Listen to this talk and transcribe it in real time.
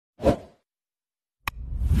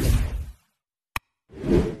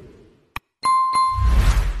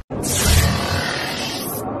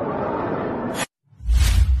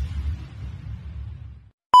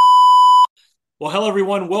Well, hello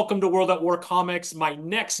everyone. Welcome to World at War Comics. My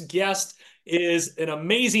next guest is an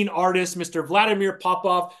amazing artist, Mr. Vladimir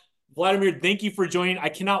Popov. Vladimir, thank you for joining. I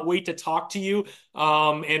cannot wait to talk to you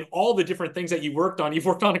and all the different things that you worked on. You've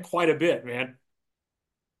worked on it quite a bit, man.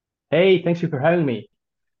 Hey, thanks you for having me.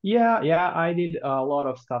 Yeah, I did a lot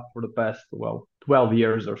of stuff for the past, 12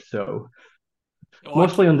 years or so. Oh, I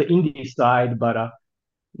Mostly on the indie side, but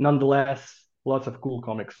nonetheless, lots of cool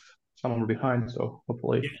comics. Some are behind, so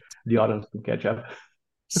hopefully can't. the audience can catch up.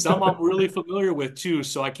 Some I'm really familiar with too,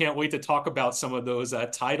 so I can't wait to talk about some of those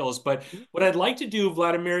titles. But what I'd like to do,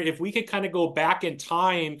 Vladimir, if we could kind of go back in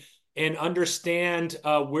time and understand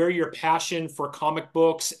where your passion for comic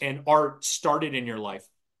books and art started in your life.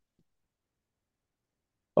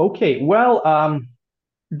 Okay,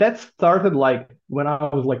 that started like when I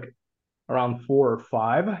was like around 4 or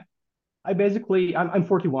 5. I'm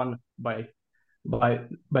 41 by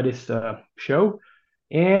this show,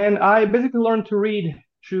 and I basically learned to read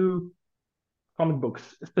through comic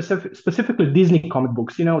books, specifically Disney comic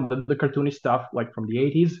books, the cartoony stuff like from the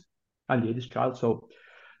 80s. I'm the 80s child, so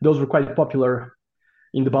those were quite popular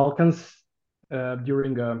in the Balkans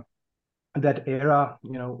during that era,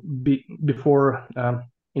 before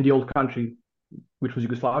in the old country, which was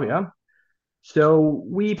Yugoslavia. So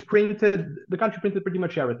the country printed pretty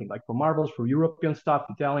much everything, like for Marvels, for European stuff,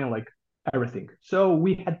 Italian, like everything. So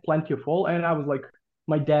we had plenty of all, and I was like,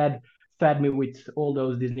 my dad fed me with all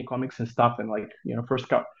those Disney comics and stuff, and like, first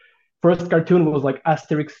cartoon was like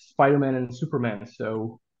Asterix, Spider-Man, and Superman.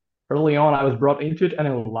 So early on, I was brought into it, and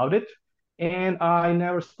I loved it, and I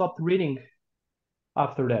never stopped reading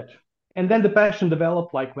after that. And then the passion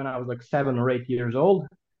developed like when I was like 7 or 8 years old.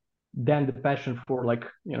 Then the passion for like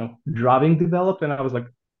driving developed, and I was like,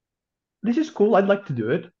 this is cool. I'd like to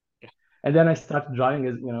do it. And then I started driving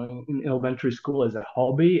as in elementary school as a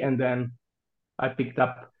hobby, and then I picked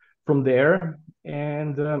up from there.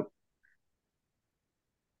 And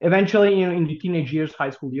eventually, in the teenage years,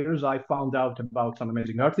 high school years, I found out about some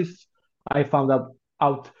amazing artists. I found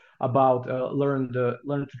out about Learn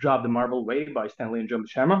to Drive the Marble Way by Stanley and Joe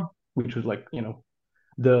Buscema, which was like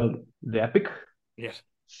the epic. Yeah.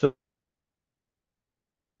 So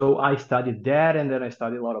I studied that, and then I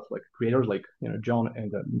studied a lot of like creators like John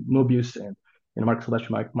and Mobius and Mark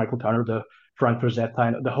Celestia, Michael Turner, the Frank Frazetta,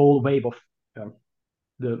 and the whole wave of um,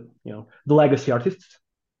 the legacy artists.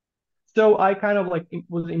 So I kind of like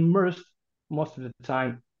was immersed most of the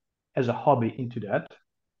time as a hobby into that.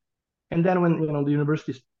 And then when the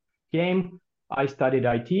universities came, I studied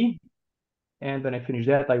IT, and when I finished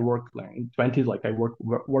that, I worked like in 20s, like I worked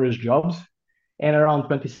various jobs. And around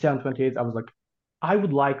 27, 28, I was like, I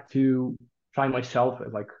would like to try myself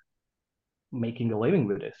at like making a living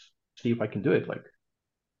with this, see if I can do it. Like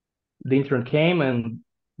the intern came, and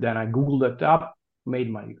then I Googled it up,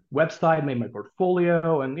 made my website, made my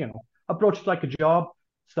portfolio, and approached it like a job,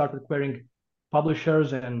 started querying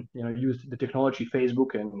publishers, and used the technology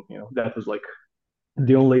Facebook, and that was like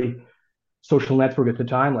the only social network at the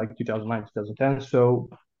time, like 2009, 2010. So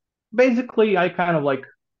basically, I kind of like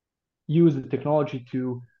use the technology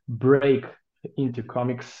to break into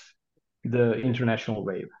comics the international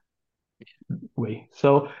way.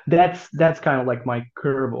 So that's kind of like my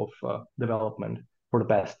curve of development for the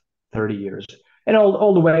past 30 years, and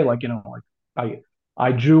all the way, like like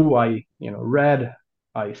I drew, I read,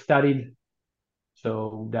 I studied.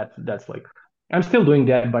 So that's like I'm still doing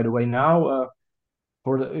that, by the way. Now,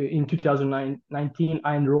 in 2019,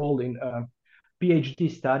 I enrolled in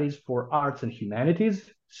PhD studies for arts and humanities.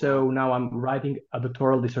 Wow. So now I'm writing a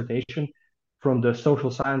doctoral dissertation from the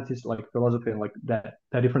social sciences, like philosophy and like that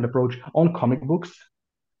different approach on comic books.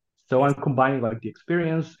 So I'm That's combining like the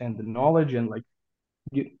experience and the knowledge, and like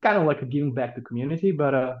kind of like a giving back to community,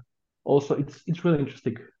 but also it's really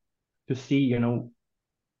interesting to see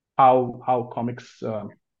how comics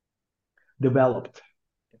developed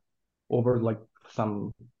over like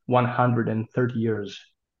some 130 years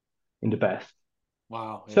in the past.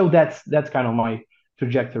 wow. So Yeah. that's kind of my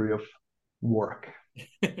trajectory of work.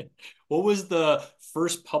 What was the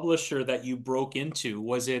first publisher that you broke into?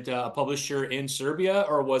 Was it a publisher in Serbia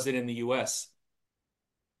or was it in the US?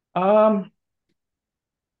 Um,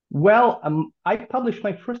 I published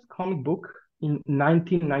my first comic book in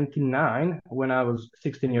 1999 when I was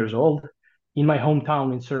 16 years old in my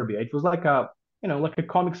hometown in Serbia. It was like a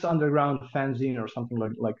comics underground fanzine or something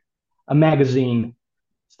like a magazine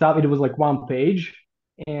stuff. It was like one page,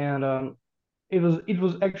 and it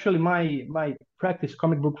was actually my practice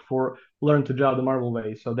comic book for Learn to Draw the Marvel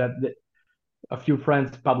Way. So that a few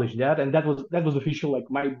friends published that, and that was official like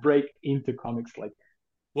my break into comics, like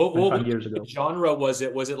What 25 years ago. genre was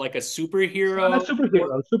it? Was it like a So I'm a superhero?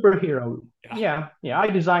 Or superhero. yeah, Yeah, yeah. I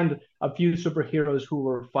designed a few superheroes who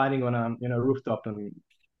were fighting on a rooftop in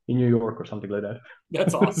New York or something like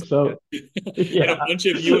that's that. awesome. So And a yeah, bunch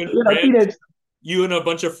of you and friends, teenage. you and a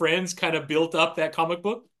bunch of friends kind of built up that comic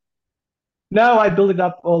book. Now I built it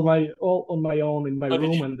up all on my own in my Oh, did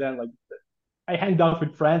room, you? and then like I hanged out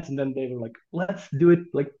with friends, and then they were like, "Let's do it!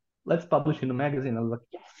 Like let's publish in a magazine." I was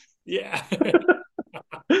like, Yeah.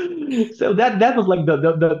 so that was like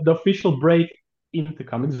the official break into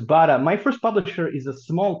comics. But my first publisher is a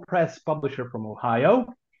small press publisher from Ohio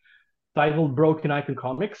titled Broken Icon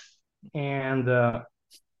Comics, and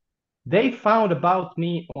they found about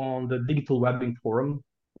me on the digital webbing forum,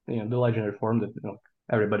 the legendary forum that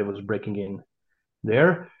everybody was breaking in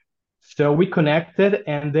there. So we connected,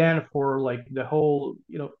 and then for like the whole,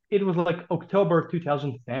 it was like October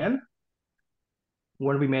 2010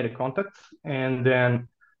 when we made a contact, and then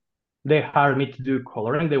they hired me to do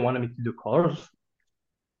coloring. They wanted me to do colors.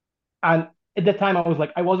 And at that time, I was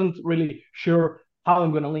like, I wasn't really sure how I'm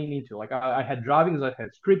going to lean into. Like, I had drawings, I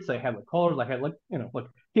had scripts, I had like colors, I had like, like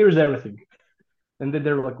here's everything. And then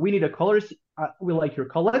they're like, we need a colorist. We like your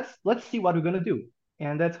color. Let's see what we're going to do.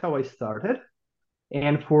 And that's how I started.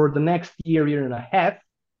 And for the next year and a half,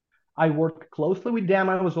 I worked closely with them.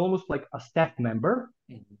 I was almost like a staff member,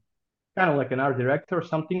 Mhm. kind of like an art director or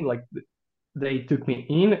something. Like they took me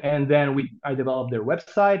in, and then I developed their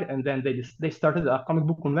website, and then they started a comic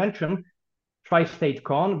book convention, tri-state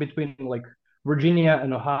con between like Virginia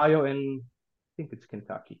and Ohio, and I think it's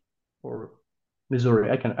Kentucky or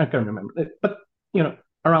Missouri. I can't remember, but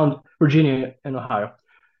around Virginia and Ohio.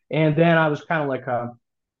 And then I was kind of like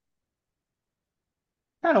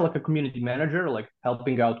a community manager, like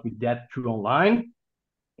helping out with that through online.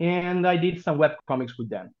 And I did some web comics with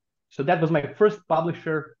them. So that was my first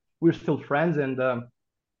publisher. We're still friends, and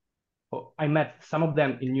I met some of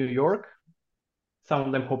them in New York, some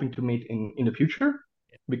of them hoping to meet in the future,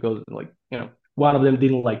 because like one of them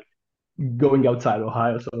didn't like going outside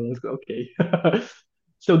Ohio, so I was like, okay.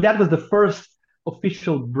 So that was the first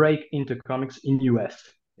official break into comics in US.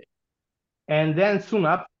 And then soon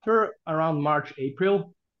after, around March,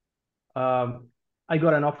 April, um, I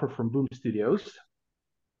got an offer from Boom Studios.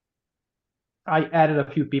 I added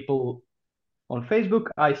a few people on Facebook.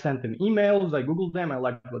 I sent them emails. I Googled them. I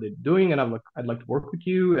liked what they're doing, and I'm like, I'd like to work with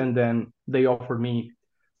you. And then they offered me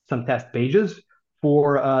some test pages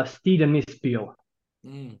for Steed and Miss Peel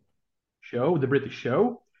Mm. show, the British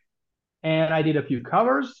show. And I did a few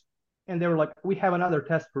covers, and they were like, "We have another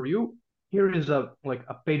test for you. Here is a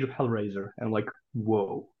page of Hellraiser." And I'm like,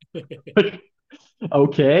 "Whoa,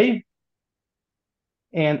 okay."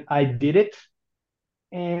 And I did it,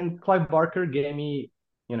 and Clive Barker gave me,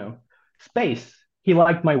 you know, space. He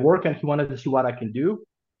liked my work, and he wanted to see what I can do.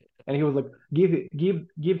 And he was like,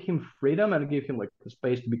 give him freedom and give him like the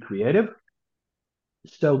space to be creative.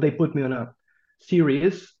 So they put me on a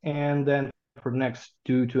series, and then for the next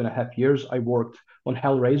 2.5 years, I worked on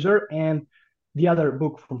Hellraiser and the other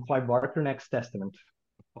book from Clive Barker, Next Testament.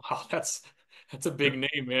 Wow, that's a big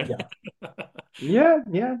name, man. Yeah,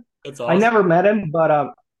 yeah. That's I awesome. never met him,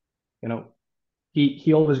 but you know,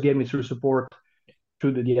 he always gave me through support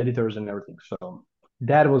through the editors and everything. So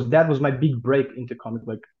that was my big break into comic.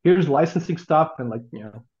 Like, here's licensing stuff, and like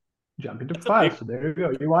jump into That's a big files. So there you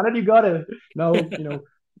go. You want it, you got it. No,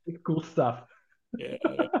 cool stuff. yeah,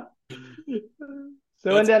 yeah. So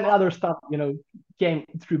and That's then other stuff, came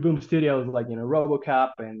through Boom Studios, like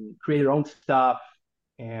RoboCop and create your own stuff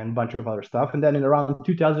and a bunch of other stuff. And then in around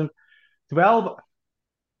 2012,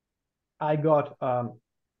 I got um,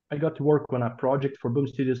 I got to work on a project for Boom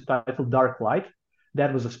Studios titled Dark Light.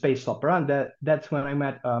 That was a space opera, and that's when I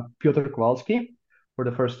met Piotr Kowalski for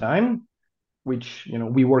the first time, which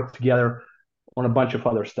we worked together on a bunch of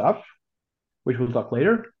other stuff, which we'll talk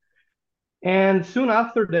later. And soon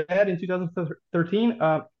after that, in 2013,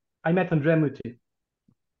 I met Andrea Muti,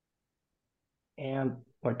 and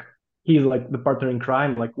like he's like the partner in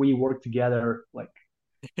crime. Like we worked together. Like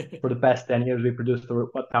for the past 10 years, we produced over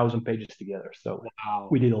 1,000 pages together. So wow.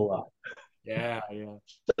 we did a lot. Yeah, yeah.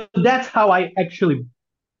 So that's how I actually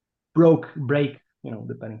break.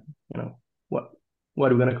 Depending, what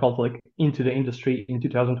what we're gonna call it, like into the industry in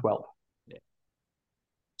 2012. Yeah.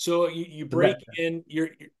 So you So that break in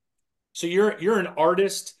so you're an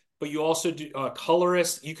artist, but you also do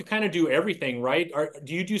colorist. You could kind of do everything, right?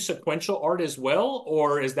 Do you do sequential art as well,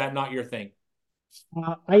 or is that not your thing?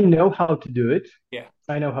 I know how to do it. Yeah.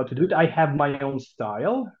 I know how to do it. I have my own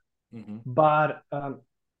style, Hmm. but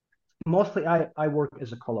mostly I work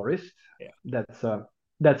as a colorist. Yeah.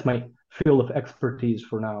 That's my field of expertise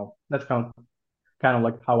for now. That's kind of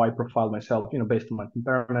like how I profile myself, based on my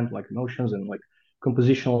temperament, like emotions and like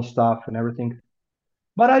compositional stuff and everything.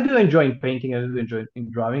 But I do enjoy in painting. I do enjoy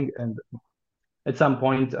in drawing, and at some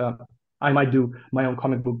point, I might do my own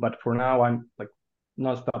comic book. But for now, I'm like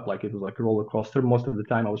non-stop. Like it was like a roller coaster. Most of the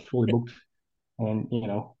time, I was fully booked, and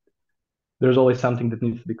there's always something that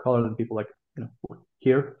needs to be colored, and people like,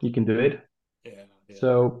 here you can do it. Yeah, yeah,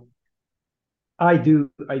 So I do,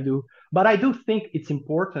 but I do think it's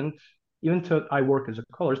important, even though I work as a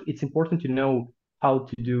colorist, it's important to know how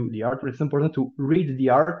to do the art. It's important to read the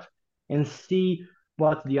art and see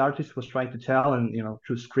what the artist was trying to tell, and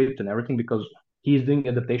through script and everything, because he's doing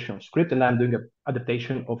adaptation of script, and I'm doing a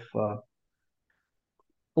adaptation of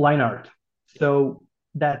line art. yeah, So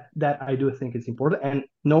that I do think is important, and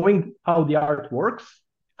knowing how the art works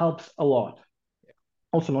helps a lot.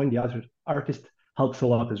 Also, knowing the artist helps a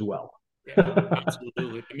lot as well. yeah,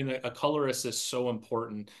 absolutely. I mean, a colorist is so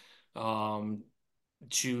important. Um,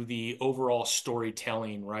 to the overall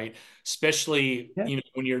storytelling, right? Especially, Yeah.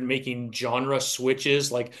 when you're making genre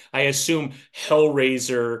switches. Like I assume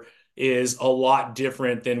Hellraiser is a lot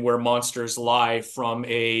different than Where Monsters Lie from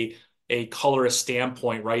a colorist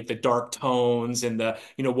standpoint, right? The dark tones and the,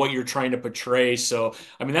 what you're trying to portray. So,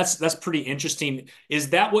 I mean, that's pretty interesting. Is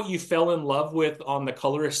that what you fell in love with on the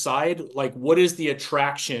colorist side? Like, what is the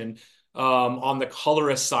attraction on the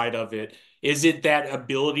colorist side of it? Is it that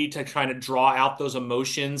ability to kind of draw out those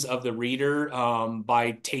emotions of the reader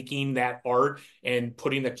by taking that art and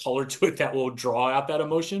putting the color to it that will draw out that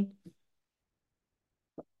emotion?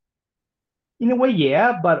 In a way,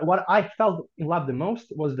 yeah, but what I felt in love the most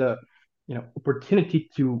was the opportunity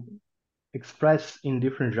to express in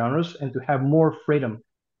different genres and to have more freedom,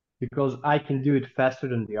 because I can do it faster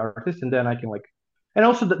than the artist, and then I can like, and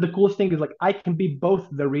also the coolest thing is like I can be both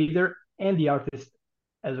the reader and the artist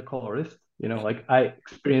as a colorist. Yeah, Like I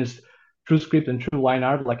experienced true script and true line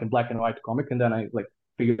art like in black and white comic, and then I like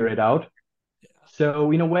figure it out.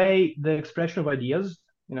 So in a way, the expression of ideas,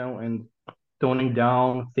 and toning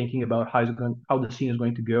down, thinking about how the scene is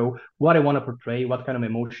going to go, what I want to portray, what kind of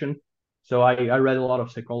emotion. So I read a lot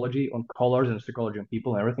of psychology on colors and psychology on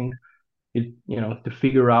people and everything. To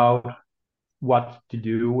figure out what to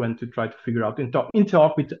do and to try to figure out and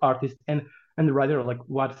talk with the artist and the writer, like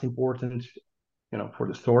what's important, for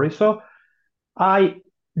the story. So I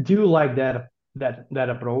do like that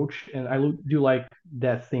approach, and do like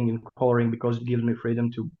that thing in coloring because it gives me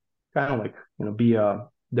freedom to kind of like be a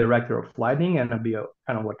director of lighting and be a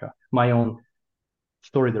kind of like my own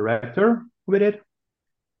story director with it.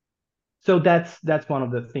 So that's one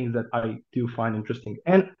of the things that I do find interesting.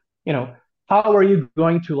 And you know, how are you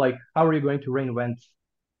going to reinvent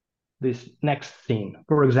this next scene?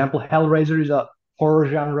 For example, Hellraiser is a horror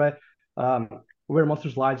genre. Um, Where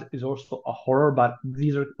Monsters Lies is also a horror, but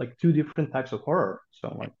these are like two different types of horror.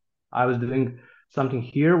 So like I was doing something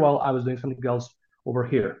here while I was doing something else over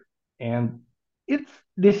here. And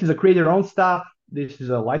this is a create your own stuff. This is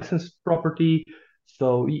a licensed property.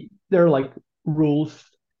 So there are like rules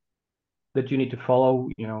that you need to follow.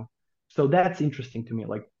 So that's interesting to me,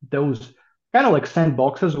 like those kind of like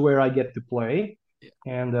sandboxes where I get to play yeah,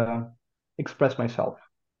 and express myself,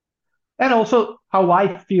 and also how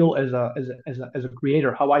I feel as a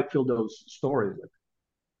creator, how I feel those stories. Like,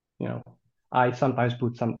 you know, I sometimes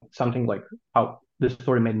put something like how the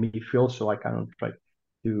story made me feel, so I kind of try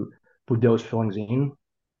to put those feelings in,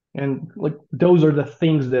 and like those are the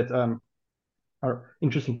things that are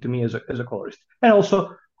interesting to me as a colorist. And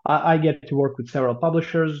also, I get to work with several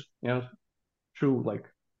publishers, through like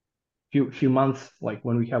few months, like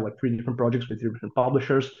when we have like three different projects with three different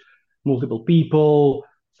publishers, multiple people.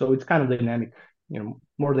 So it's kind of dynamic,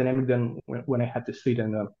 more dynamic than when I had to sit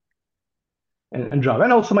and draw.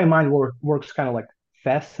 And also, my mind works kind of like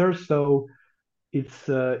faster, so it's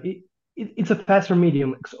a faster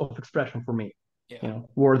medium of expression for me. yeah,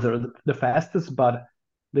 Words are the fastest, but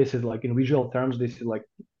this is like in visual terms, this is like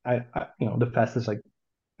the fastest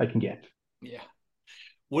I can get. yeah.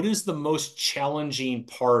 What is the most challenging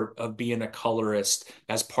part of being a colorist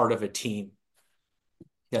as part of a team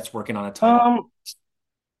that's working on a title? Um,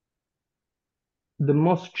 the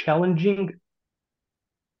most challenging,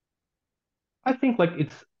 I think, like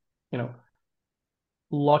it's you know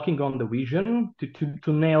locking on the vision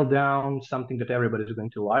to nail down something that everybody's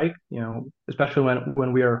going to like. Especially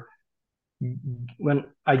when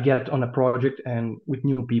I get on a project and with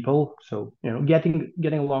new people. So getting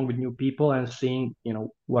along with new people and seeing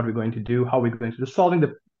what we're going to do, how we're going to do, solving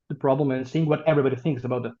the problem, and seeing what everybody thinks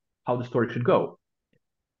about how the story should go.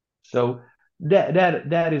 So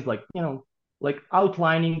that is like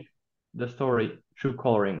outlining the story through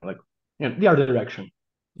coloring, like the art direction.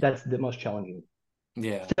 That's the most challenging.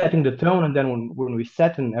 Yeah. setting the tone, and then when we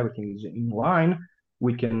set and everything is in line,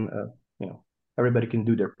 we can you know everybody can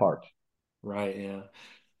do their part. Right. Yeah.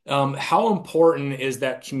 How important is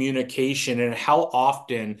that communication and how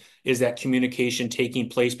often is that communication taking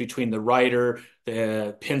place between the writer,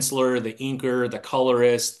 the penciler, the inker, the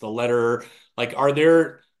colorist, the letterer? Like,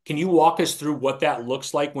 can you walk us through what that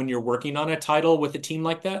looks like when you're working on a title with a team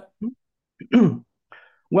like that?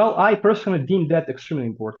 Well, I personally deem that extremely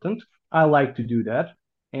important. I like to do that,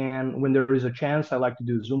 and when there is a chance, I like to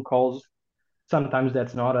do Zoom calls. Sometimes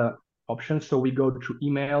that's not a option, so we go through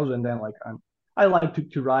emails, and then like I like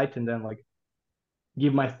to write and then like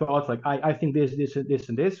give my thoughts. Like I think this,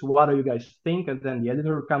 and this. What do you guys think? And then the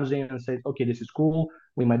editor comes in and says, okay, this is cool.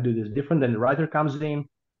 We might do this different. Then the writer comes in,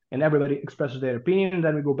 and everybody expresses their opinion. And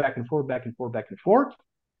then we go back and forth, back and forth, back and forth,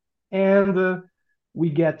 and we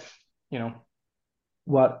get you know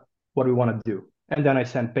what we want to do. And then I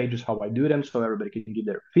send pages how I do them, so everybody can give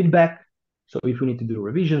their feedback. So if we need to do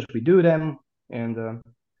revisions, we do them, and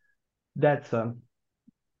that's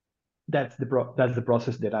that's the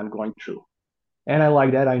process that I'm going through. And I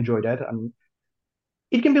like that. I enjoy that. I mean,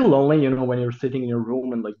 it can be lonely, when you're sitting in your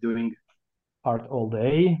room and like doing art all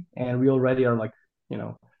day. And we already are like, you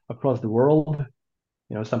know, across the world.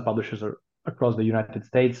 Some publishers are across the United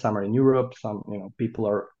States, some are in Europe, some, people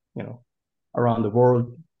are, you know, around the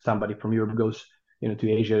world. Somebody from Europe goes,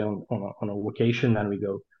 to Asia on a vacation, and we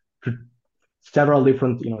go to several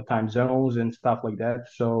different, time zones and stuff like that.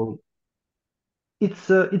 So it's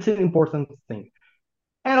an important thing.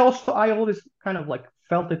 And also, I always kind of like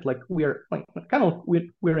felt it like we're like kind of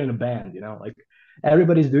we're in a band, like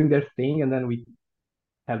everybody's doing their thing, and then we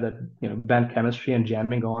have that band chemistry and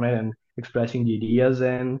jamming on it and expressing the ideas,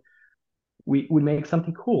 and we make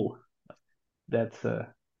something cool. That's the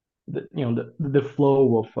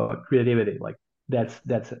flow of creativity. Like that's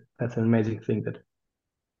an amazing thing that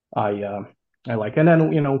I uh, I like. And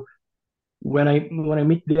then when I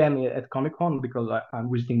meet them at Comic Con, because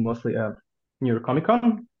I'm visiting mostly New York Comic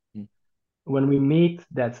Con. When we meet,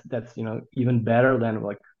 that's even better than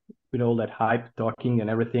like with all that hype talking and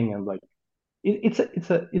everything, and like it's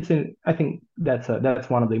a I think that's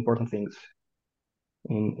one of the important things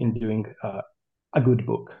in doing a good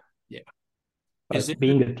book, Yeah. Is like there,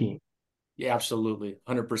 being a team. yeah, absolutely.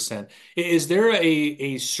 100%. Is there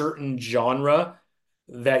a certain genre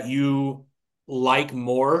that you like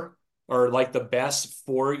more or like the best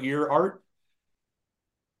for your art?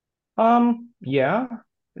 Yeah,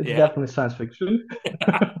 it's Yeah. definitely science fiction.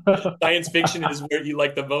 Science fiction is where you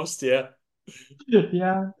like the most. Yeah.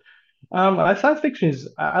 Yeah. Science fiction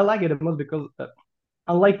I like it the most because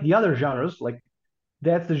unlike the other genres, like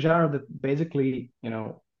that's the genre that basically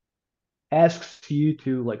asks you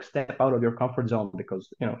to like step out of your comfort zone,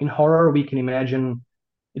 because in horror we can imagine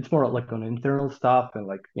it's more like on internal stuff and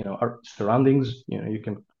like our surroundings. You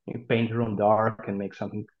can paint your own dark and make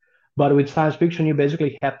something, but with science fiction you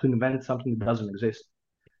basically have to invent something that doesn't exist.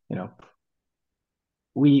 you know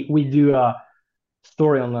we do a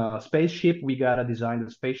story on a spaceship. We gotta design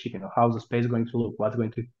the spaceship. How's the space going to look, what's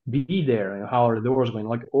going to be there, and how are the doors going,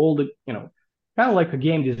 like all the kind of like a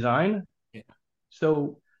game design. Yeah.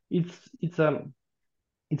 So it's it's a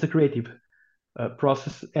it's a creative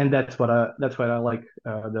process, and that's what I like,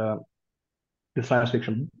 the science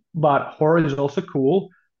fiction. But horror is also cool.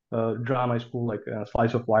 Drama is cool, like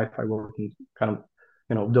slice of life. I worked in kind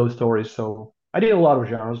of those stories. So I did a lot of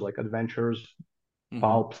genres like adventures, Hmm.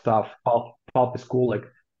 pulp stuff. Pulp is cool, like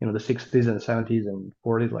the 60s and 70s and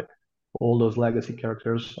 40s, like all those legacy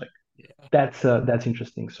characters. Like Yeah. that's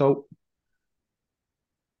interesting. So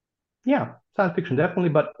yeah, science fiction definitely,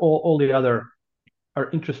 but all the other are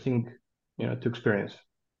interesting, to experience.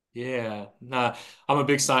 Yeah, nah, I'm a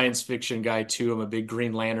big science fiction guy too. I'm a big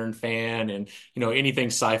Green Lantern fan, and anything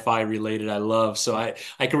sci-fi related I love. So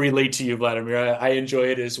I can relate to you, Vladimir. I enjoy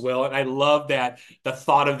it as well, and I love that the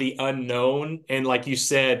thought of the unknown. And like you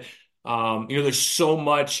said, there's so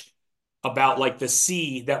much about like the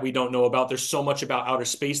sea that we don't know about. There's so much about outer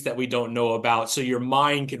space that we don't know about. So your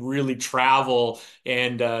mind could really travel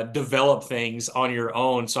and develop things on your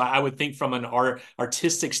own. So I would think from an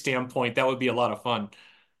artistic standpoint, that would be a lot of fun.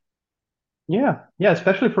 Yeah, yeah.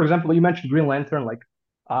 Especially for example, you mentioned Green Lantern. Like,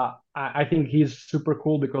 I think he's super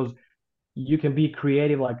cool because you can be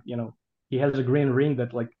creative. Like, he has a green ring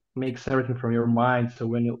that like makes everything from your mind. So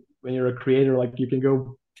when you're a creator, like you can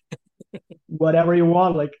go whatever you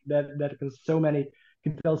want. Like that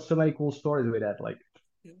can tell so many cool stories with that. Like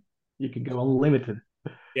you can go unlimited.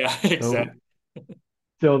 Yeah, So exactly.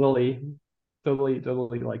 totally, totally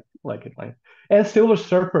like it. Like, and Silver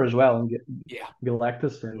Surfer as well, and Yeah.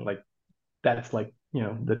 Galactus, and like that's like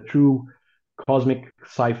the true. cosmic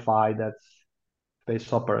sci-fi, that's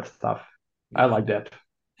space opera stuff. I Yeah, like that.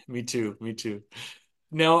 me too. Me too.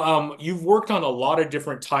 Now, you've worked on a lot of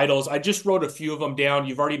different titles. I just wrote a few of them down.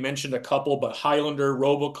 You've already mentioned a couple, but Highlander,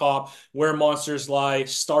 RoboCop, Where Monsters Lie,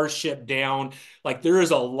 Starship Down. Like there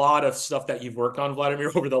is a lot of stuff that you've worked on,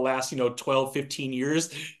 Vladimir, over the last, 12, 15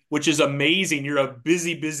 years, which is amazing. You're a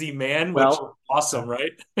busy, busy man, which is Well, awesome, uh,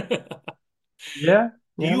 right? yeah,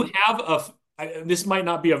 Do yeah. you have this might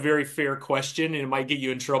not be a very fair question and it might get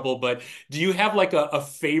you in trouble, but do you have like a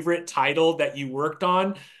favorite title that you worked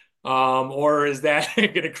on? Or is that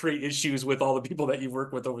going to create issues with all the people that you've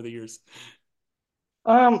worked with over the years?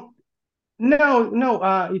 Um, no, no,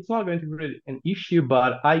 it's not going to be an issue,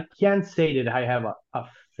 but I can't say that I have a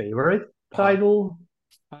favorite Uh-huh. title,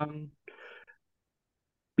 um,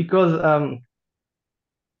 because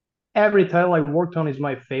every title I worked on is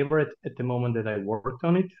my favorite at the moment that I worked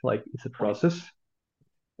on it. Like it's a Point. process,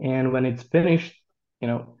 and when it's finished, you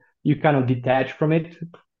know, you kind of detach from it.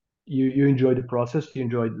 You enjoy the process. You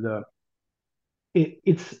enjoy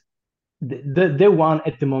it's the one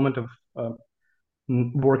at the moment of uh,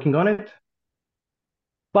 working on it.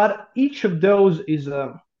 But each of those is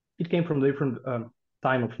it came from different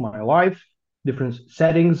time of my life, different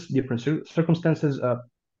settings, different circumstances,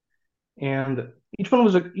 and each one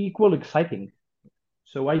was equal exciting.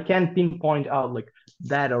 So I can't pinpoint out like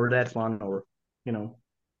that or that one or you know.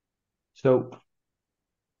 So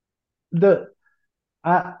the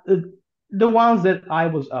uh, the ones that I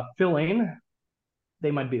was filling,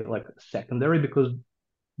 they might be like secondary because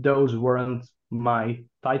those weren't my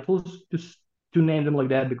titles to name them like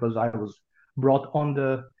that because I was brought on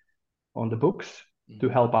the books to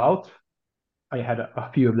Mhm. help out. I had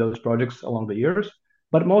a few of those projects along the years,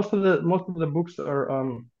 but most of the books are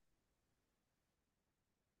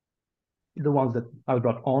the ones that I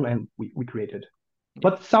brought on and we created. Yeah,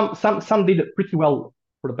 But some did pretty well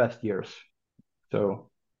for the past years. So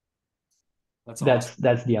that's awesome.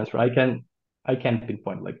 that's the answer. I can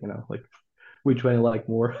pinpoint like like which one I like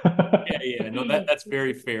more. Yeah, yeah, no, that's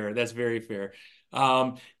very fair. That's very fair.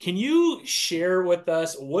 Can you share with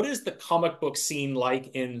us what is the comic book scene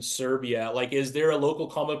like in Serbia? Like, is there a local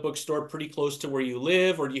comic book store pretty close to where you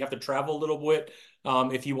live, or do you have to travel a little bit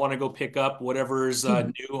if you want to go pick up whatever's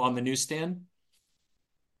new on the newsstand?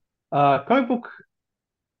 Comic book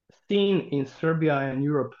scene in Serbia and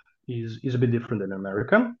Europe is a bit different than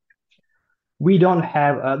America. We don't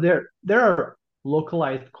have there are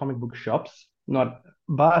localized comic book shops, not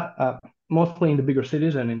but mostly in the bigger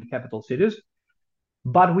cities and in capital cities.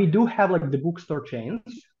 But we do have like the bookstore chains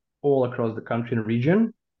all across the country and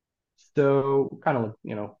region. So kind of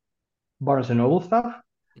like Barnes and Noble stuff.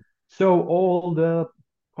 So all the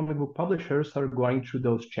comic book publishers are going through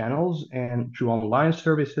those channels and through online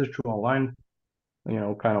services, through online,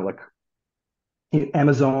 kind of like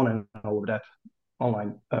Amazon and all of that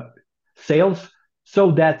online sales.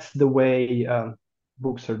 So that's the way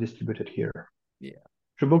books are distributed here Yeah.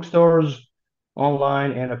 through bookstores,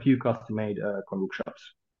 online, and a few custom-made comic book shops.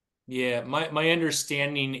 Yeah, my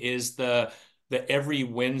understanding is the every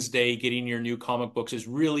Wednesday getting your new comic books is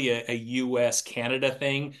really a US Canada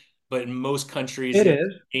thing, but in most countries It it's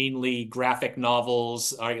is. mainly graphic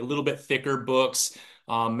novels, a little bit thicker books,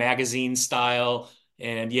 magazine style,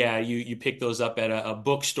 and yeah, you pick those up at a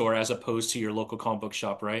bookstore as opposed to your local comic book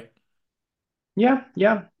shop, right? Yeah,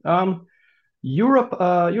 yeah.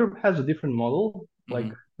 Europe has a different model. Like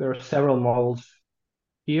Hmm. there are several models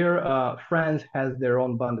here. France has their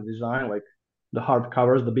own bundle design, like the hard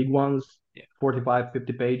covers, the big ones, Yeah. 45,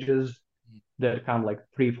 50 pages that come like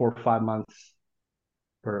 3, 4, 5 months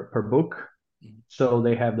per book. Mhm. So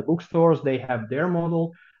they have the bookstores, they have their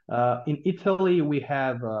model. In Italy, we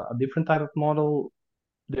have a different type of model.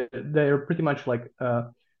 They're pretty much like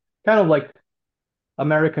kind of like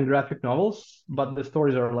American graphic novels, but the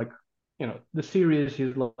stories are like, the series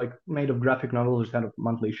is like made of graphic novels instead of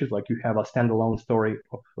monthly issues. Like you have a standalone story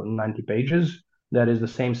of 90 pages that is the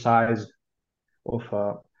same size of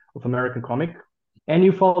American comic, and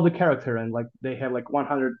you follow the character, and like they have like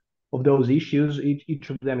 100 of those issues. Each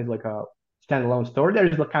of them is like a standalone story. There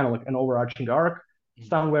is like kind of like an overarching arc, Mhm.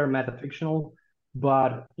 somewhere metafictional,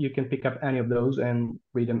 but you can pick up any of those and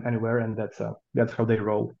read them anywhere, and that's how they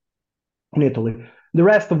roll in Italy. The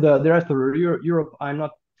rest of Europe, I'm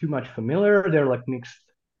not too much familiar. They're like mixed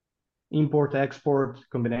import export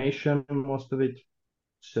combination, most of it.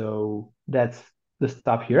 So that's the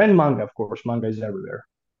stuff here, and manga, of course. Manga is everywhere.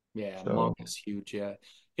 Yeah, So manga's huge. Yeah.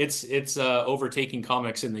 It's overtaking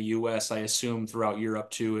comics in the US, I assume throughout Europe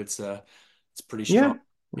too. It's pretty strong. yeah,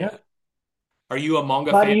 yeah. Yeah. Are you a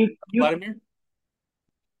manga But fan, you Vladimir?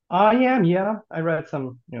 I am, yeah. I read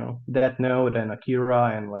some, Death Note and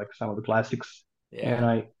Akira and like some of the classics, Yeah. and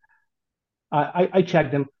I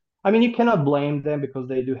checked them. I mean, you cannot blame them because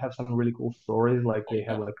they do have some really cool stories. Like Oh they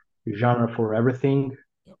have yeah. like genre for everything.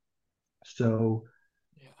 Yep. So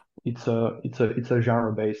Yeah. it's a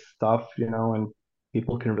genre-based stuff, and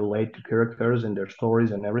people can relate to characters and their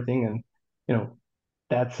stories and everything, and you know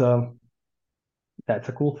that's a that's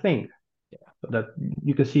a cool thing. Yeah. So that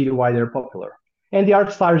you can see why they're popular, and the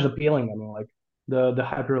art style is appealing. I mean, like the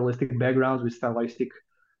hyper-realistic backgrounds with stylistic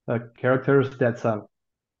characters. That's a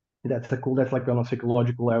cool. That's like on a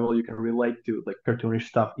psychological level, you can relate to like cartoonish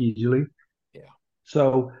stuff easily. Yeah.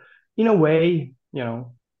 So in a way,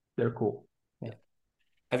 they're cool. Yeah. Yeah.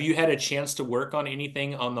 Have you had a chance to work on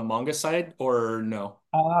anything on the manga side or no?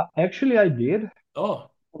 Actually, I did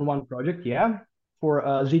Oh, on one project, yeah, for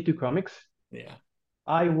Z2 Comics. yeah.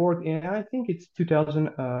 I worked in, I think it's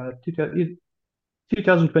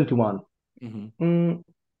 2021. Hmm. Mm,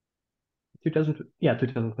 2000, yeah,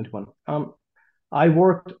 2021. I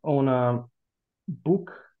worked on a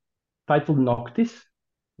book titled Noctis.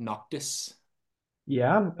 Noctis.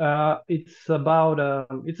 Yeah, it's a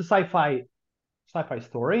sci-fi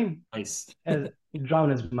story Nice. as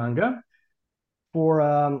drawn as manga for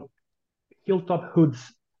Hilltop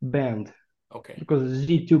Hoods band Okay. because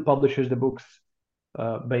Z2 publishes the books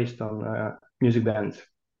based on music bands.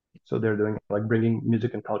 So they're doing like bringing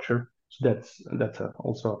music and culture. So that's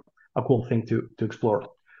also a cool thing to explore.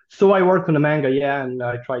 So I worked on the manga, yeah, and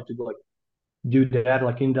I tried to like do that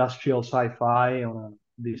like industrial sci-fi on a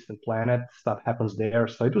distant planet. Stuff happens there,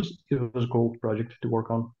 so it was a cool project to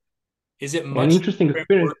work on. Is it An much interesting different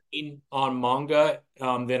experience. working on manga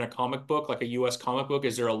than a comic book, like a US comic book?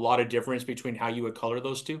 Is there a lot of difference between how you would color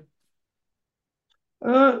those two?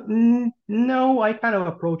 No, I kind of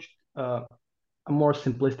approached a more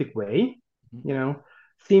simplistic way, Mhm. you know,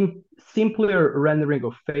 simpler rendering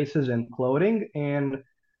of faces and clothing, and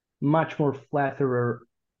much more flatter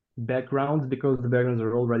backgrounds because the backgrounds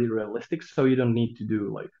are already realistic, so you don't need to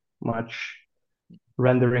do like much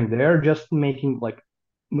rendering there, just making like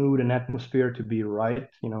mood and atmosphere to be right,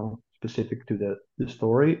 specific to the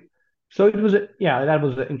story. So yeah, that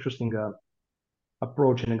was an interesting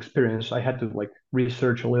approach and experience. I had to like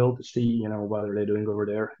research a little to see, what are they doing over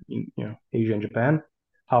there in, Asia and Japan,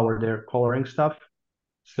 how are they coloring stuff.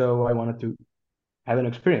 So I wanted to have an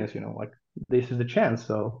experience, like this is the chance.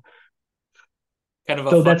 Kind of a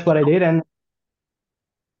So fun, that's what I did. And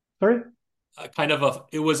sorry,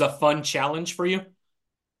 it was a fun challenge for you.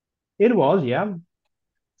 it was, yeah,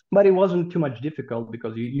 but it wasn't too much difficult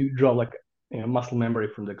because you draw like muscle memory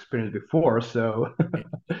from the experience before. So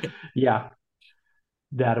yeah,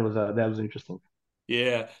 that was interesting.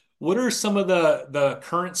 Yeah. What are some of the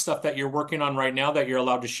current stuff that you're working on right now that you're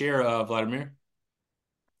allowed to share, Vladimir?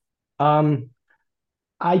 Um,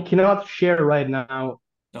 I cannot share right now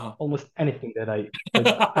Uh-huh. almost anything that I like.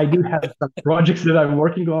 I do have some projects that I'm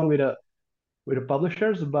working on with the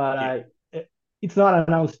publishers, but Yeah. it's not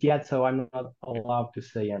announced yet, so I'm not allowed to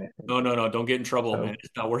say anything. No, no, no. Don't get in trouble, man. So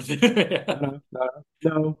It's not worth it. no, no,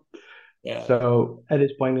 no. Yeah. So at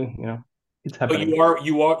this point, it's But happening.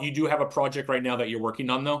 you do have a project right now that you're working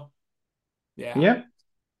on though? Yeah. Yeah,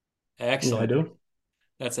 yeah, I Excellent. do.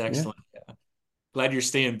 That's Yeah. excellent. Yeah. Glad you're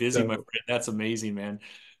staying busy, my So friend. That's amazing, man.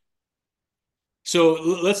 So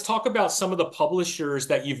let's talk about some of the publishers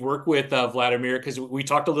that you've worked with, Vladimir, because we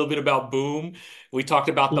talked a little bit about Boom. We talked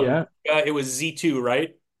about the yeah, it was Z2, right?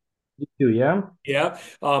 you do. Yeah. Yeah.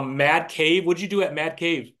 Mad Cave. What'd you do at Mad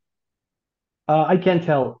Cave? I can't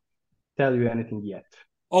tell you anything yet.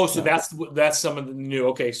 Oh, so No. that's some of the new.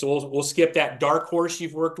 Okay, so we'll skip that. Dark Horse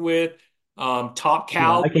you've worked with, Top Yeah,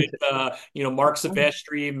 Cow I can with say. Mark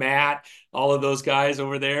Silvestri, Matt, all of those guys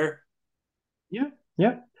over there. Yeah,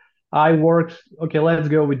 yeah. I worked. Okay, let's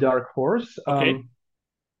go with Dark Horse. Okay,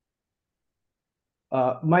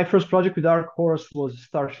 My first project with Dark Horse was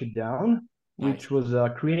Starship Down, nice, which was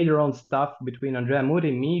creator-owned stuff between Andrea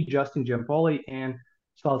Muti, me, Justin Giampoli, and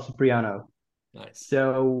Sal Cipriano. nice.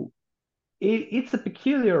 So it's a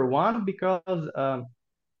peculiar one because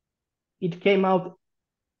it came out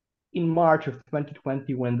in March of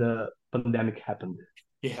 2020 when the pandemic happened.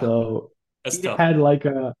 Yeah, So that's it tough. had like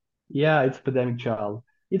yeah, it's pandemic child.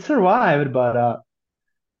 It survived, but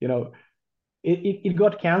you know, it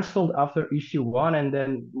got canceled after issue one, and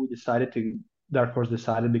then Dark Horse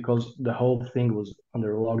decided because the whole thing was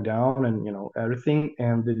under lockdown and everything,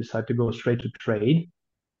 and they decided to go straight to trade.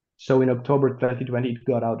 So in October 2020, it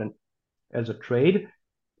got out as a trade,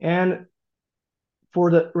 and for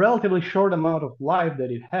the relatively short amount of life that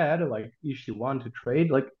it had, like issue one to trade,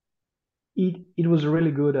 like it was a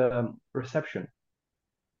really good reception.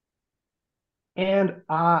 And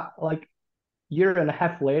like year and a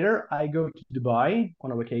half later, I go to Dubai on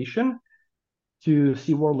a vacation to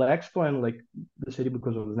see World Expo and like the city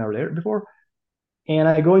because I was never there before. And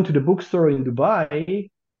I go into the bookstore in Dubai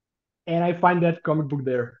and I find that comic book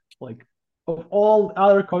there. Like of all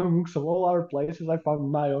other comic books of all other places, I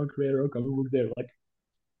found my own creator comic book there. Like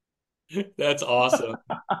That's awesome.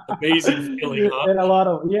 Amazing feeling, huh? and a lot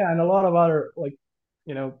of yeah, and a lot of other like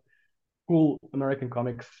you know cool American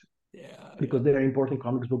comics Yeah, yeah, because they're importing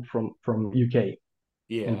comics book from UK and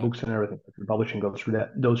yeah. books and everything. Like, the publishing goes through that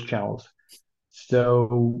those channels.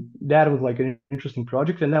 So that was like an interesting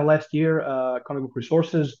project. And then last year, Comic Book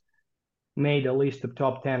Resources made a list of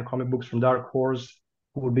top 10 comic books from Dark Horse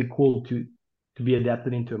who would be cool to be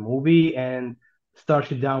adapted into a movie. And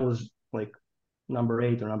Starship Down was like number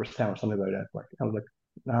 8 or number 7 or something like that. Like I was like,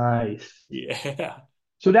 nice. Yeah.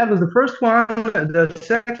 So that was the first one. The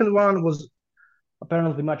second one was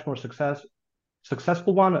apparently much more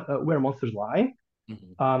successful one, Where Monsters Lie.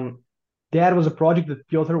 Mhm. Um, that was a project that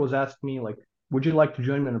Piotr was asking me like, would you like to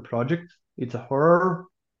join me in a project? It's a horror.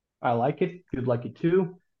 I like it. You'd like it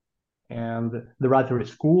too. And the writer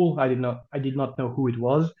is cool. I did not know who it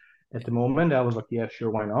was at the moment. I was like, yeah, sure,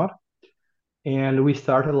 why not? And we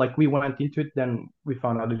started like we went into it. Then we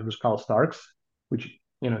found out it was Carl Starks, which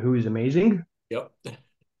who is amazing, Yep.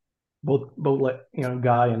 both like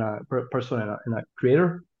guy and a person and a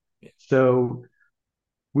creator. Yeah. So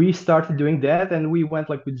we started doing that and we went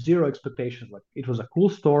like with zero expectations. Like it was a cool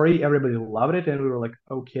story, everybody loved it, and we were like,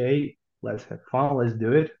 okay, let's have fun, let's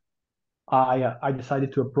do it. I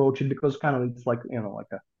decided to approach it because kind of it's like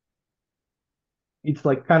it's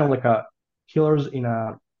like kind of like a killers in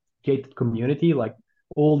a gated community, like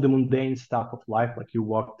all the mundane stuff of life, like you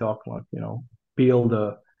walk, talk, like peel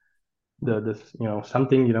the this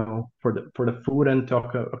something for the food and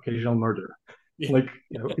talk occasional murder. Like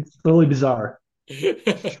it's totally bizarre.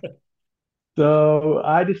 So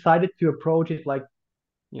I decided to approach it like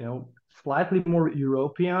slightly more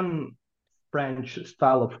European French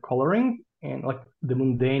style of coloring and like the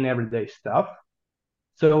mundane everyday stuff.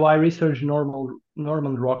 So I researched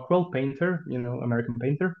Norman Rockwell, painter, American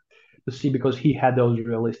painter, to see because he had those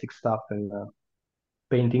realistic stuff and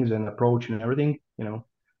paintings and approach and everything,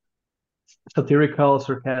 satirical,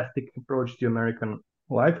 sarcastic approach to American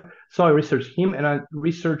life. So I researched him and I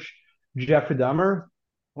researched Jeffrey Dahmer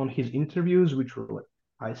on his interviews, which were like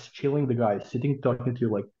ice chilling. The guy sitting talking to you,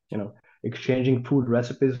 like exchanging food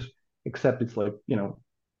recipes, except it's like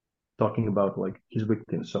talking about like his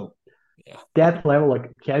victims. So Yeah. that level, like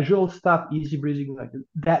casual stuff, easy breezy, like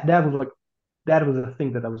that was a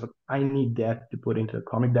thing that I was like, I need that to put into a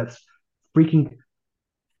comic. That's freaking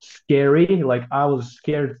scary. Like I was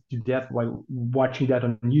scared to death while watching that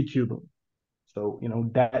on YouTube. So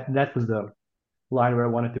that was the line where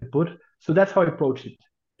I wanted to put. So that's how I approached it,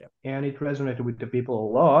 Yeah. and it resonated with the people a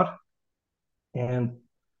lot. And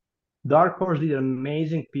Dark Horse did an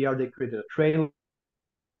amazing PR. They created a trailer,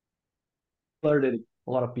 they did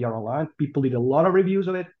a lot of PR online. People did a lot of reviews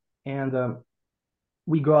of it, and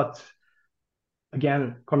we got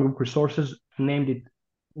again comic book resources named it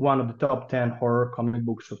one of the top 10 horror comic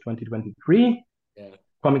books of 2023. Yeah.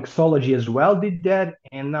 Comixology as well did that,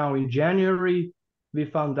 and now in January we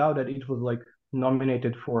found out that it was like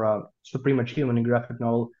nominated for a Supreme Achievement in Graphic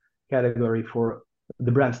Novel category for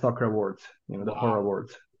the Bram Stoker Awards, the horror Wow.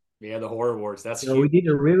 awards. Yeah, the horror awards. That's So we huge. did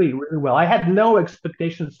it really, really well. I had no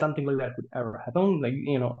expectations something like that would ever happen. Like,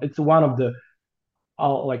 it's one of the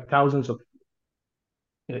like thousands of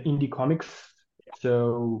indie comics.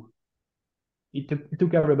 So it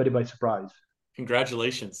took everybody by surprise.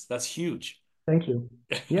 Congratulations. That's huge. Thank you.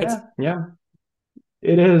 That's Yeah, yeah,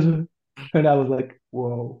 it is. And I was like,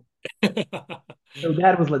 whoa. So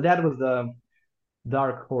that was the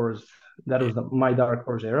dark horse. That yeah. was my dark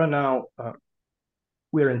horse era. Now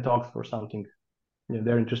we're in talks for something.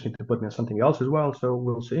 They're interested to put me on something else as well. So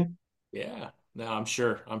we'll see. Yeah. No, I'm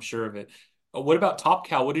sure. I'm sure of it. What about Top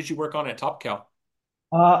Cow? What did you work on at Top Cow?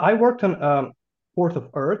 I worked on Fourth of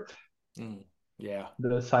Earth, Mm, yeah.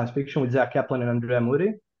 the science fiction with Zach Kaplan and Andrea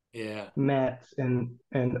Moody. Yeah. Matt and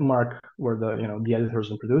Mark were the the editors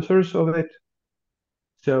and producers of it.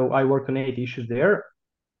 So I worked on 8 issues there,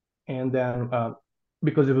 and then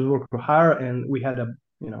because it was work for hire and we had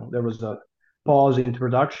there was a pause in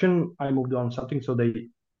production, I moved on something, so they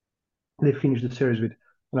finished the series with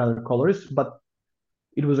another colorist. But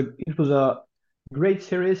it was a great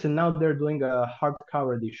series, and now they're doing a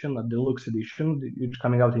hardcover edition, a deluxe edition. It's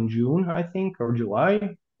coming out in June, I think, or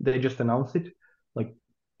July. They just announced it like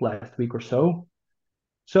last week or so.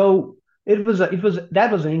 So that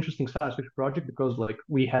was an interesting science fiction project because like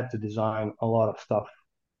we had to design a lot of stuff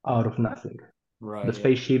out of nothing. The Right. Yeah.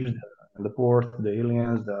 spaceships, the port, the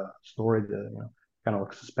aliens, the story, the kind of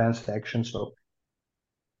like suspense action. So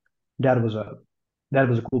that was a that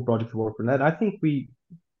was a cool project to work on. That I think we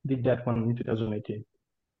did that one in 2018.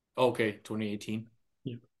 Okay. 2018.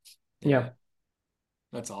 Yeah. Yeah. Yeah.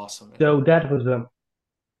 That's awesome, man. So that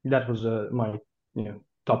was my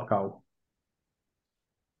top cow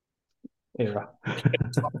era.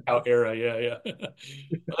 Out era. Yeah. Yeah.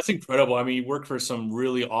 That's incredible. I mean, you work for some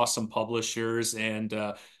really awesome publishers, and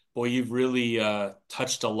boy, you've really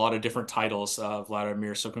touched a lot of different titles,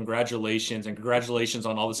 Vladimir. So congratulations, and congratulations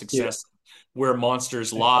on all the Yeah. success. Where Monsters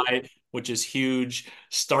Thank you. Lie, which is huge.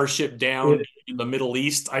 Starship Down It, in the Middle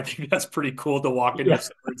East. I think that's pretty cool to walk into a yeah.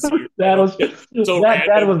 store and see your That title. was So that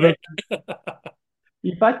random, was the right?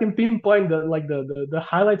 if I can pinpoint the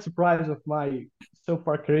highlight surprise of my so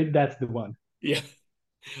far career, that's the one. Yeah.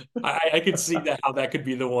 I could see that how that could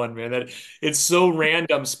be the one, man. That it's so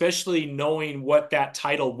random, especially knowing what that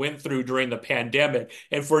title went through during the pandemic,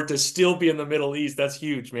 and for it to still be in the Middle East, that's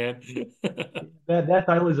huge, man. That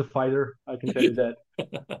title is a fighter, I can tell you that.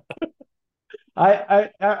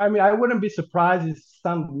 I mean I wouldn't be surprised if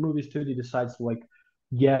some movie studio decides to like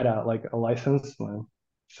get a license.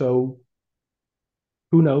 So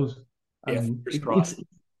who knows? I Yeah, mean fingers it's crossed.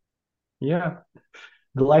 yeah,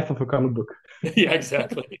 the life of a comic book. Yeah,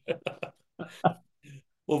 exactly.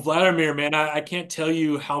 Well, Vladimir, man, I can't tell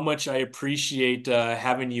you how much I appreciate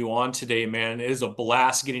having you on today, man. It is a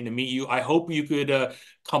blast getting to meet you. I hope you could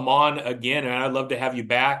come on again, and I'd love to have you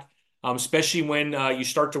back, especially when you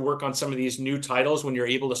start to work on some of these new titles, when you're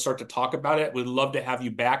able to start to talk about it. We'd love to have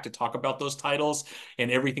you back to talk about those titles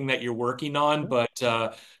and everything that you're working on. But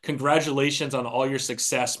congratulations on all your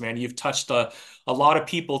success, man. You've touched a lot of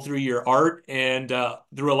people through your art and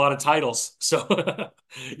through a lot of titles. So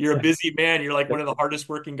you're a Yeah. busy man. You're like one of the hardest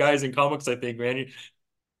working guys in comics, I think, man.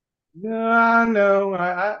 No,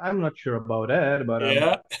 I'm not sure about that, but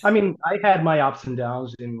Yeah. I mean I had my ups and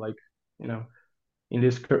downs in like you know in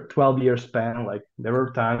this 12-year span. Like there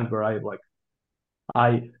were times where I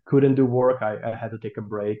couldn't do work. I had to take a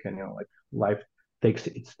break, and like life takes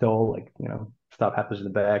its toll. Like stuff happens in the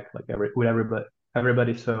back, like with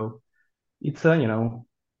everybody. So it's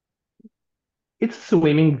it's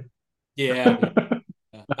swimming. Yeah. Yeah.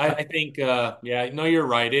 I think, yeah, no, you're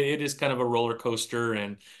right. It is kind of a roller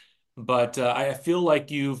coaster. But I feel like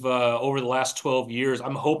you've, over the last 12 years,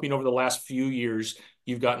 I'm hoping over the last few years,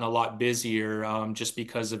 you've gotten a lot busier just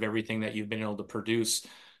because of everything that you've been able to produce.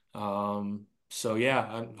 So,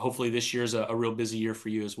 yeah, hopefully this year's a real busy year for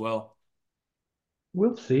you as well.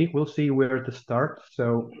 We'll see. We'll see where to start.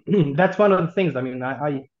 So that's one of the things. I mean,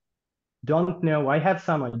 I don't know. I have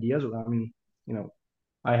some ideas. I mean, you know,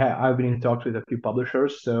 I've been in talks with a few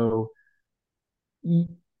publishers. So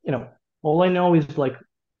all I know is like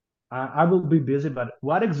I will be busy, but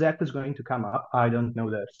what exactly is going to come up, I don't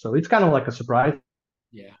know that. So it's kind of like a surprise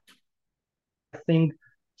Yeah. thing.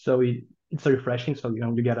 So it's refreshing. So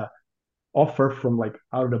you get a offer from like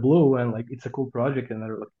out of the blue, and like it's a cool project, and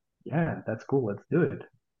they're like, yeah, that's cool, let's do it.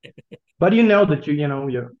 But you know that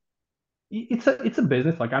you're it's a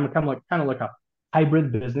business. Like I'm kind of like a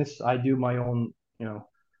hybrid business. I do my own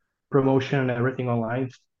promotion and everything online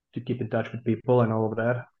to keep in touch with people and all of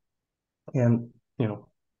that, and you know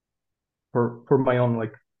for my own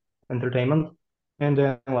like entertainment. And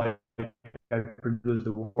then like I produce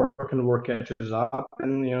the work, and the work catches up,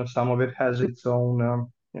 and some of it has its own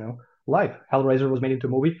life. Hellraiser was made into a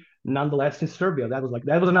movie, nonetheless in Serbia. That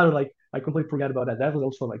was another like I completely forgot about that. That was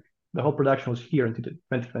also like the whole production was here in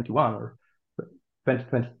 2021 or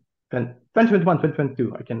 2020, 2021,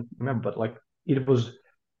 2022. I can't remember, but like it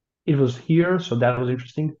was here, so that was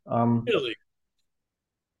interesting. Really?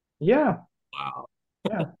 Yeah, Wow.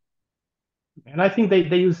 yeah, and I think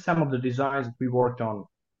they used some of the designs that we worked on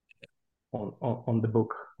the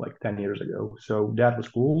book like 10 years ago. So that was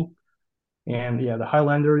cool. And yeah, the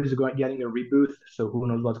Highlander is getting a reboot. So who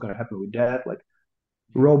knows what's going to happen with that? Like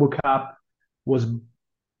Yeah. RoboCop was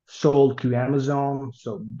sold to Amazon.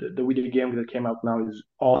 So the video game that came out now is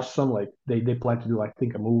awesome. Like they plan to do, I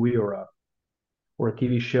think, a movie or a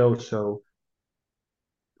TV show. So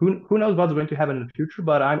who knows what's going to happen in the future?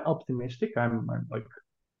 But I'm optimistic. I'm like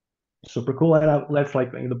super cool. And that's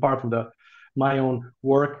like the part of the my own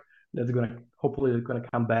work that's gonna hopefully gonna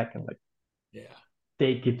come back and like Yeah.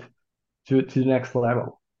 take it to the next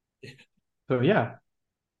level. So yeah,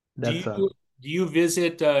 Do that's you do you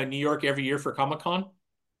visit New York every year for Comic-Con?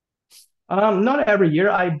 not every year.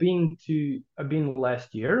 I've been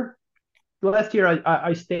last year. Last year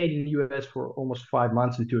I stayed in the US for almost 5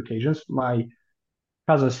 months on two occasions. My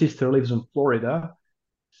cousin's sister lives in Florida,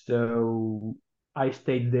 so I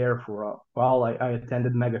stayed there for a while. I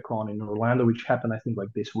attended MegaCon in Orlando, which happened, I think, like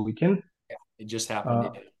this weekend. Yeah, it just happened.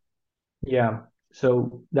 Uh, yeah,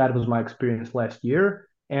 so that was my experience last year.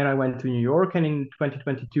 And I went to New York, and in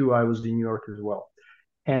 2022, I was in New York as well.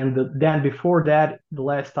 And then before that, the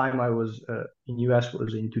last time I was in US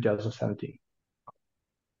was in 2017.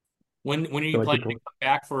 When are you So I planning took to come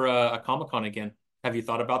back for a Comic-Con again? Have you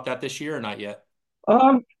thought about that this year or not yet?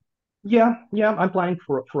 yeah, I'm planning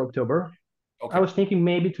for October. I Okay. was thinking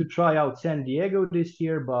maybe to try out San Diego this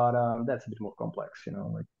year, but that's a bit more complex,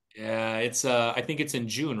 like Yeah, it's I think it's in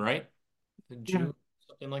June, right? In yeah, June,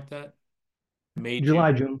 something like that. May, June.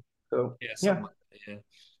 July, June. So Yeah, something yeah, like that.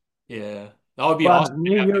 Yeah. Yeah. That would be awesome but to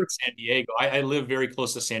New have you in York, San Diego. I live very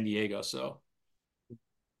close to San Diego, so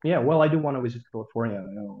yeah. Well, I do want to visit California,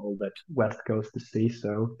 all that West Coast to see.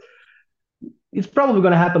 So it's probably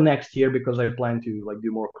going to happen next year because I plan to like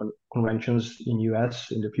do more conventions in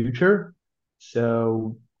US in the future.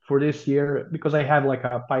 So for this year, because I have like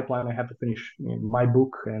a pipeline, I have to finish my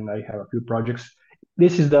book and I have a few projects.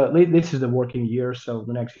 This is the working year, so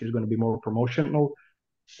the next year is going to be more promotional.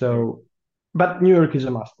 very So, but New York is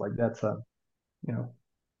a must. Like that's a you know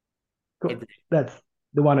agreed. that's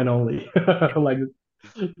the one and only, like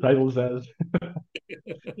the title says.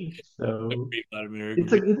 So Agreed, Vladimir,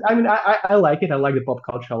 it's a, agreed. it, I mean, I like it. I like the pop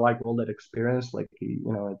culture. I like all that experience. Like,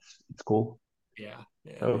 it's cool. Yeah,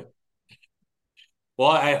 yeah, yeah. So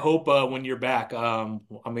Well, I hope when you're back, I'm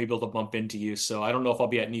able to bump into you. So I don't know if I'll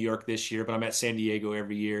be at New York this year, but I'm at San Diego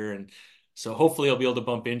every year, and so hopefully I'll be able to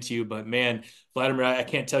bump into you. But man, Vladimir, I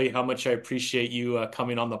can't tell you how much I appreciate you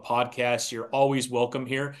coming on the podcast. You're always welcome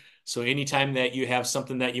here. So anytime that you have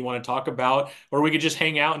something that you want to talk about, or we could just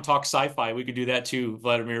hang out and talk sci-fi, we could do that too,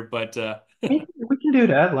 Vladimir. But we can do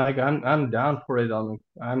that. Like, I'm down for it.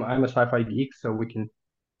 I'm a sci-fi geek, so we can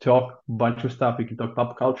talk a bunch of stuff. We can talk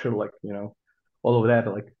pop culture, like all of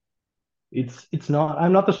that. Like, it's not.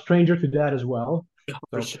 I'm not a stranger to that as well.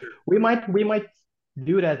 for So sure. we might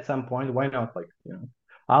do that at some point. Why not? Like,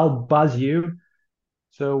 I'll buzz you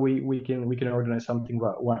so we can organize something.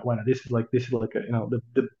 But why not? This is like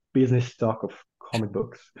the business talk of comic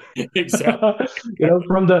books. Exactly.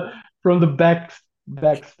 From the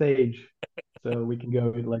backstage, so we can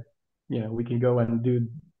go like we can go and do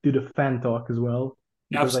the fan talk as well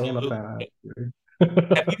because I am a Absolutely. fan.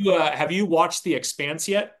 Have you watched The Expanse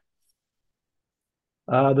yet?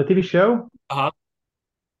 The TV show. Uh-huh.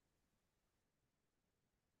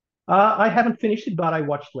 I haven't finished it, but I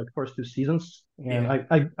watched like first two seasons, and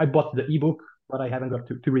Yeah. I bought the ebook, but I haven't got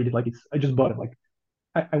to read it. Like I just bought it. Like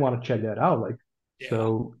I want to check that out. Like Yeah.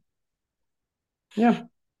 so, yeah.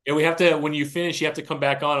 Yeah, we have to, when you finish, you have to come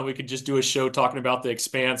back on and we could just do a show talking about The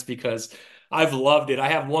Expanse because I've loved it. I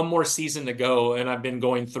have one more season to go and I've been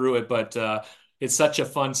going through it, but it's such a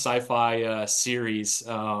fun sci-fi series.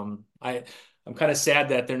 I'm kind of sad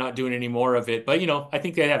that they're not doing any more of it, but I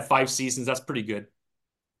think they had 5 seasons. That's pretty good.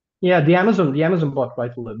 Yeah, the Amazon bought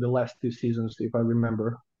right the last two seasons, if I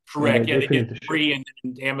remember, and they Correct. Yeah, they they did finished the show. three, and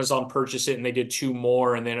then Amazon purchased it, and they did two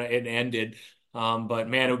more, and then it ended. But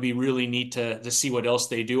man, it would be really neat to see what else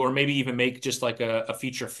they do, or maybe even make just like a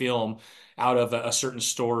feature film out of a certain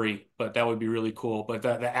story. But that would be really cool. But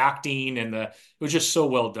the acting and it was just so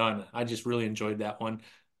well done. I just really enjoyed that one.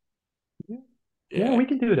 Yeah, yeah, Yeah, we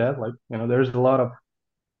can do that. Like, there's a lot of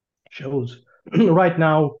shows right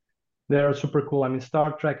now. They're super cool. I mean,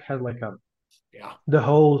 Star Trek has like yeah. the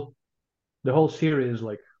whole series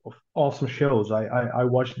like of awesome shows. I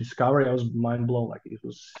watched Discovery. I was mind blown. Like, it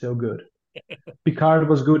was so good. Picard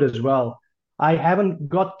was good as well. I haven't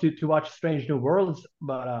got to watch Strange New Worlds,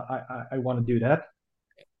 but I want to do that.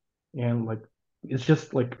 And like, it's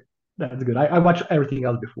just like that's good. I watched everything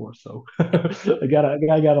else before, so I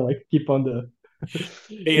gotta like keep on the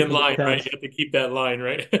Stay keep in on the line, right? tense. You have to keep that line,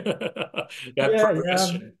 right? That Yeah, yeah,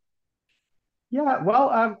 progression. yeah.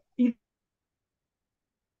 Well,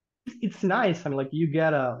 it's nice. I mean, like you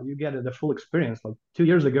get the full experience. Like 2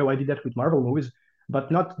 years ago, I did that with Marvel movies,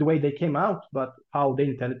 but not the way they came out, but how they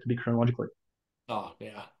intended to be chronologically. Oh,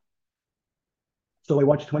 yeah. So I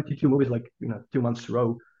watched 22 movies like 2 months in a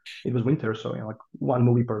row. It was winter, so like one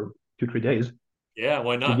movie per 2 3 days Yeah,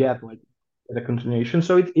 why to not? get like the continuation.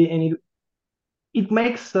 So it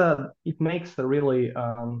makes a really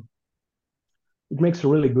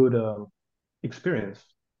good experience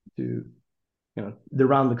to the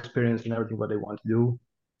round experience and everything what they want to do.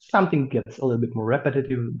 Something gets a little bit more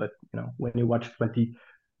repetitive, but when you watch 20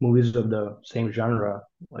 movies of the same genre,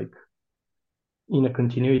 like in a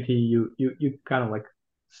continuity, you kind of like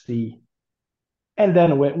see. And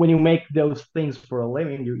then when you make those things for a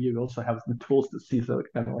living, you also have the tools to see. So it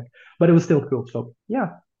kind of like, but it was still cool. So yeah,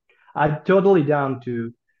 I'm totally down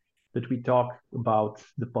to that we talk about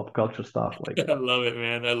the pop culture stuff like I love it,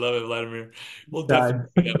 man. I love it, Vladimir. We'll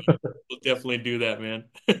definitely time. do that, man. We'll definitely do that, man.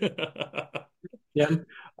 Yeah,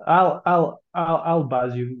 I'll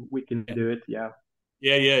buzz you. We can do it. Yeah.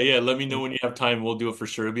 Yeah, yeah, yeah. Let me know when you have time. We'll do it for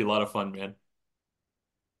sure. It'll be a lot of fun, man.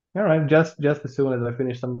 All right. Just as soon as I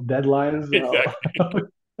finish some deadlines, Exactly.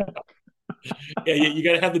 Yeah, yeah. You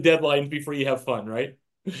got to have the deadlines before you have fun, right?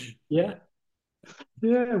 yeah,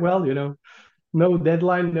 yeah. Well, no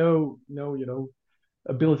deadline, no,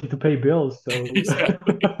 ability to pay bills. So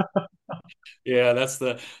Exactly. Yeah, that's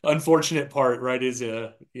the unfortunate part, right? Is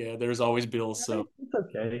yeah, there's always bills. So it's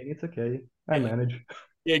okay. It's okay. I yeah, manage.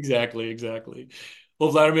 exactly, exactly. Well,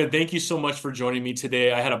 Vladimir, thank you so much for joining me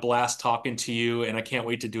today. I had a blast talking to you, and I can't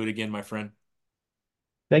wait to do it again, my friend.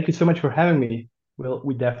 Thank you so much for having me.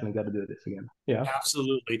 We definitely got to do this again. Yeah.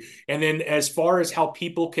 Absolutely. And then as far as how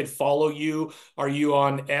people could follow you, are you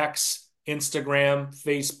on X, Instagram,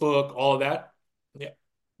 Facebook, all of that? Yeah.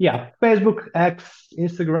 Yeah. Facebook, X,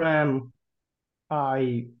 Instagram.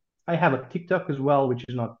 I I have a TikTok as well, which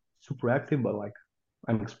is not super active, but like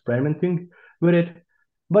I'm experimenting with it.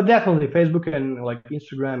 But definitely Facebook and like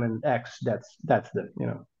Instagram and X, that's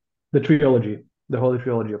the trilogy, the holy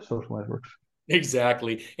trilogy of social networks.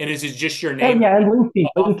 Exactly. And is it just your And name? yeah, and LinkedIn.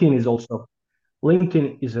 Popov?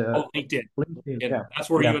 LinkedIn is a Oh, LinkedIn. LinkedIn. And Yeah, that's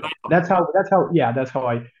where you yeah. and I talk. That's how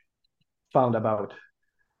I found about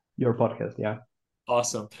your podcast. Yeah.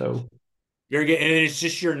 Awesome. So Very good. And it's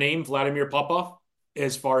just your name, Vladimir Popov,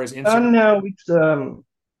 as far as Instagram. no,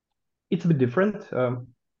 it's a bit different.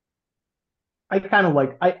 I kind of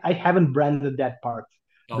like I haven't branded that part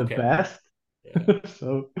the Okay. best. Yeah.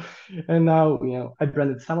 So and now I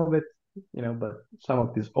branded some of it, but some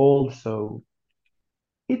of it is old. So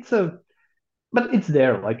it's a but it's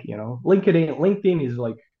there. Like LinkedIn is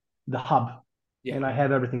like the hub, Yeah. and I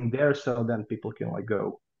have everything there. So then people can like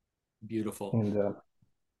go Beautiful. and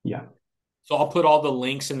yeah. So I'll put all the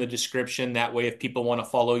links in the description. That way, if people want to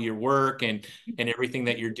follow your work and everything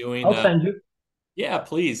that you're doing, I'll send you. yeah,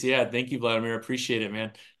 please. Yeah. Thank you, Vladimir. Appreciate it,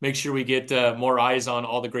 man. Make sure we get more eyes on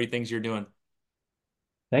all the great things you're doing.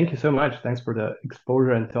 Thank you so much. Thanks for the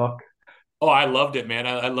exposure and talk. Oh, I loved it, man.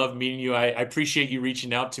 I love meeting you. I appreciate you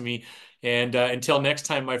reaching out to me. And until next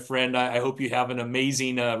time, my friend, I hope you have an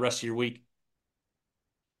amazing rest of your week.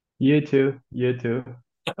 You too. You too.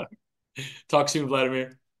 Talk soon,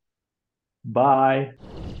 Vladimir. Bye.